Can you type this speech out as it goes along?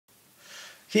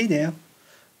Hey there!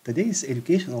 Today's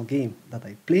educational game that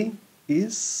I play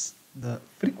is the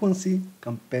frequency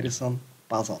comparison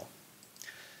puzzle.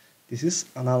 This is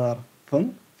another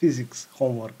fun physics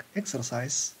homework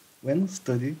exercise when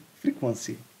study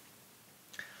frequency.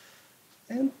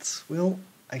 And well,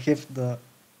 I have the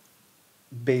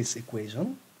base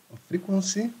equation of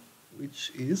frequency, which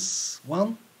is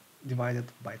 1 divided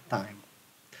by time.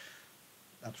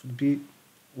 That should be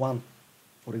 1,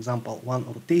 for example,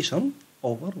 1 rotation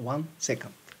over 1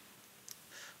 second.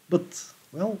 But,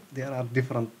 well, there are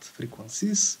different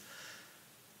frequencies.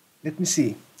 Let me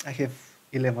see. I have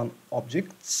 11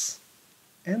 objects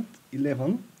and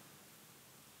 11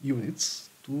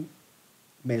 units to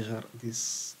measure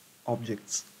this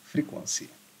object's frequency.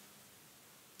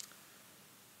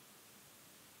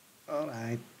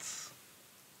 Alright.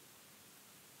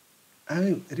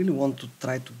 I really want to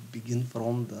try to begin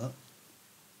from the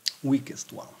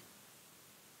weakest one.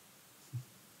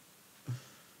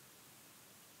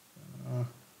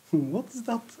 What is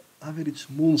that average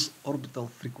moon's orbital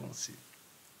frequency?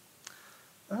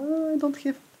 I don't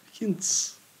have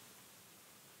hints.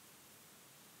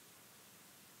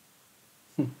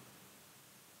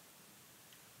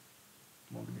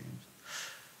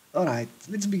 Alright,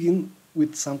 let's begin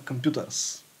with some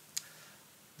computers.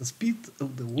 The speed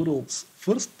of the world's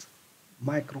first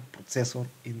microprocessor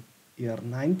in year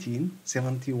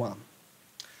 1971.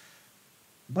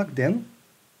 Back then,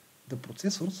 the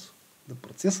processors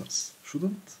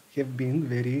shouldn't have been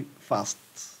very fast.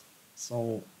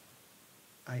 So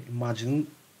I imagine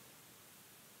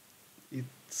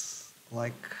it's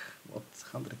like, what,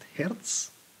 100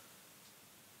 hertz?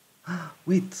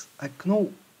 Wait, I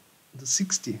know the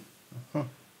 60.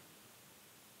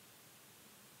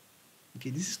 Okay,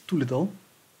 this is too little.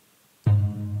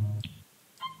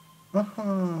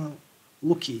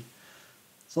 Lucky.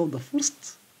 So the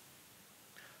first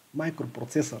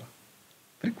microprocessor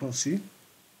frequency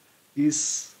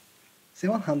is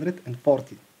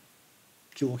 740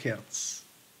 kilohertz.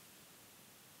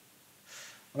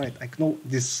 Right, I know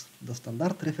this, the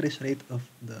standard refresh rate of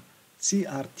the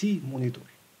CRT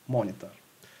monitor.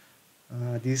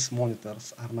 These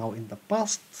monitors are now in the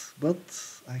past, but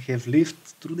I have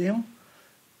lived through them,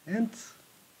 and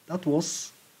that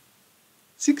was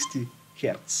 60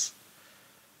 hertz,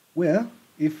 where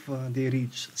if they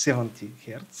reach 70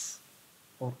 hertz,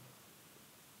 or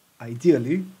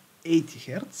ideally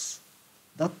 80 hertz,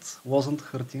 that wasn't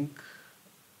hurting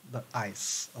the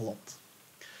eyes a lot,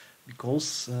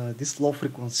 because this low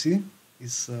frequency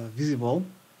is visible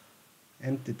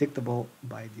and detectable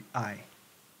by the eye.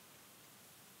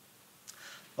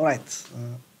 Alright,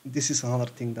 this is another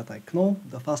thing that I know,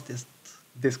 the fastest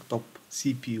desktop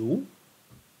CPU,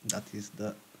 that is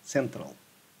the central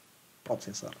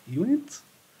processor unit,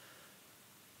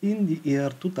 in the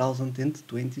year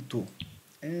 2022,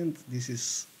 and this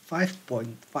is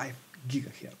 5.5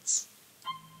 gigahertz.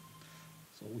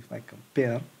 So if I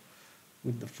compare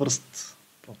with the first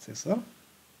processor.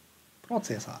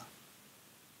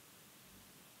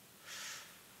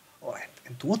 Alright,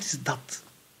 and what is that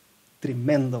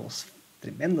tremendous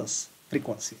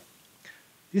frequency?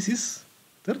 This is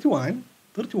 31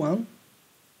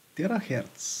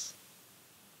 terahertz.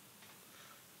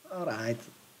 Alright,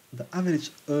 the average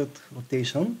Earth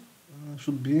rotation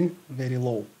should be very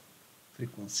low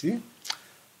frequency.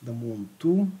 The Moon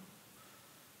too.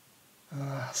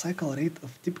 Cycle rate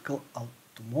of typical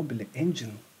automobile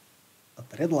engine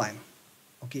at red line.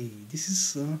 Okay, this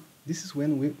is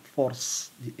when we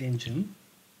force the engine.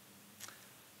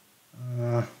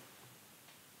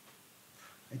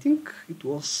 I think it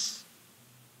was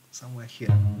somewhere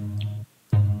here.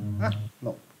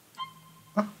 No.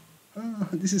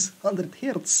 This is 100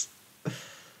 hertz.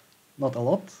 Not a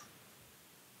lot.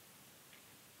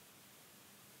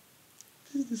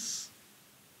 This is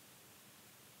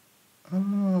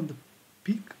the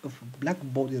peak of black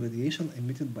body radiation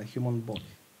emitted by human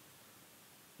body.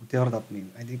 Whatever that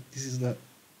means. I think this is the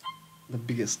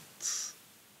biggest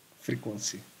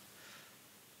frequency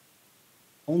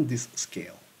on this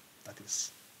scale, that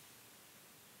is.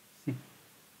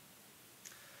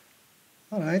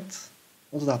 Alright,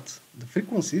 what's that? The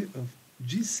frequency of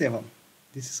G7.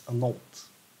 This is a note,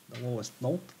 the lowest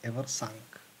note ever sung.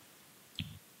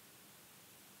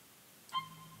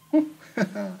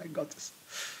 I got this.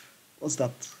 What's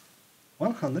that?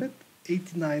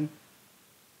 189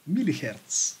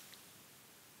 millihertz.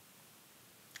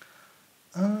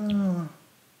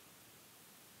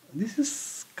 This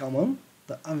is common,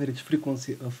 the average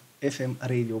frequency of FM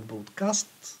radio broadcast,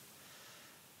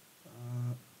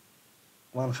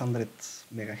 100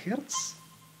 megahertz,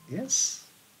 yes.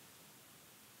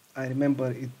 I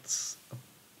remember it's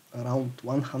around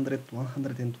 100,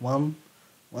 101,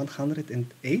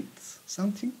 108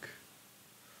 something.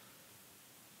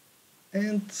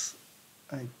 And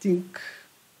I think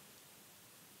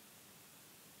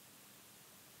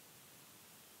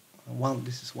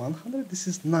this is 100, this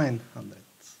is 900.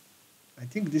 I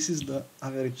think this is the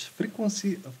average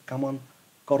frequency of common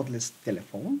cordless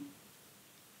telephone.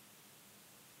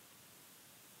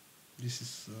 This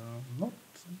is not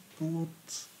good.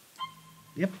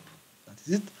 Yep, that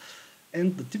is it.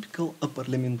 And the typical upper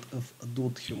limit of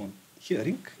adult human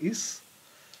hearing is,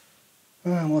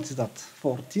 what is that?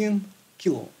 14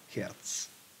 kilohertz.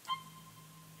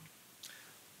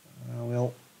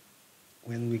 Well,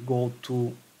 when we go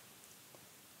to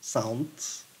sound,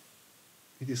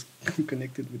 it is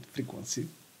connected with frequency,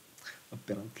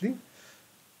 apparently.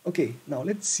 Okay, now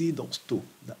let's see those two,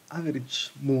 the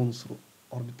average moon's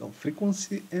orbital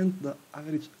frequency and the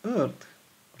average Earth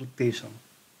rotation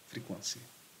frequency.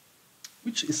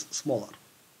 Which is smaller?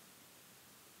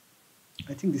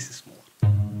 I think this is smaller.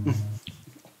 No,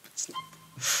 it's not.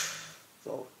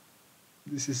 So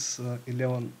this is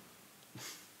 11,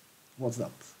 what's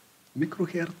that?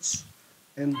 Microhertz,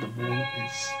 and the moon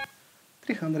is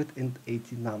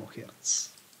 380 nanohertz.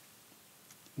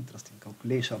 Interesting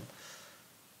calculation.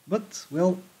 But,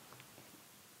 well,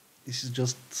 this is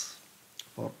just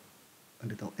for a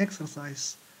little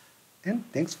exercise, and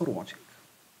thanks for watching.